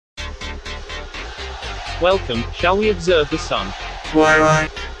Welcome, shall we observe the sun?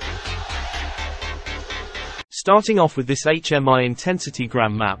 Starting off with this HMI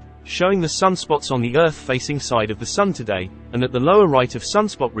intensity-gram map, showing the sunspots on the Earth-facing side of the Sun today, and at the lower right of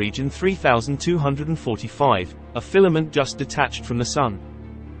sunspot region 3245, a filament just detached from the Sun.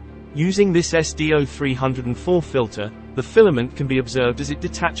 Using this SDO 304 filter, the filament can be observed as it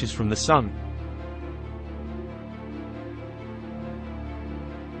detaches from the Sun.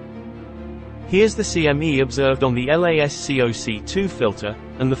 Here's the CME observed on the LASCOC2 filter,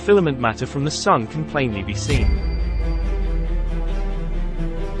 and the filament matter from the Sun can plainly be seen.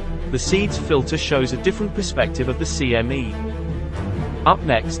 The SEEDS filter shows a different perspective of the CME. Up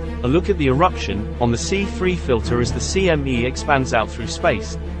next, a look at the eruption on the C3 filter as the CME expands out through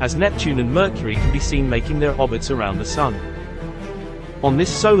space, as Neptune and Mercury can be seen making their orbits around the Sun. On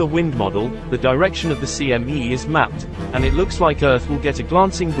this solar wind model, the direction of the CME is mapped, and it looks like Earth will get a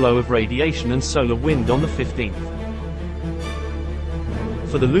glancing blow of radiation and solar wind on the 15th.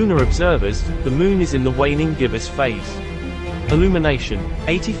 For the lunar observers, the Moon is in the waning gibbous phase. Illumination,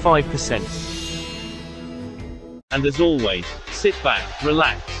 85%. And as always, sit back,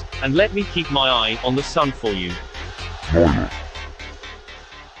 relax, and let me keep my eye on the sun for you.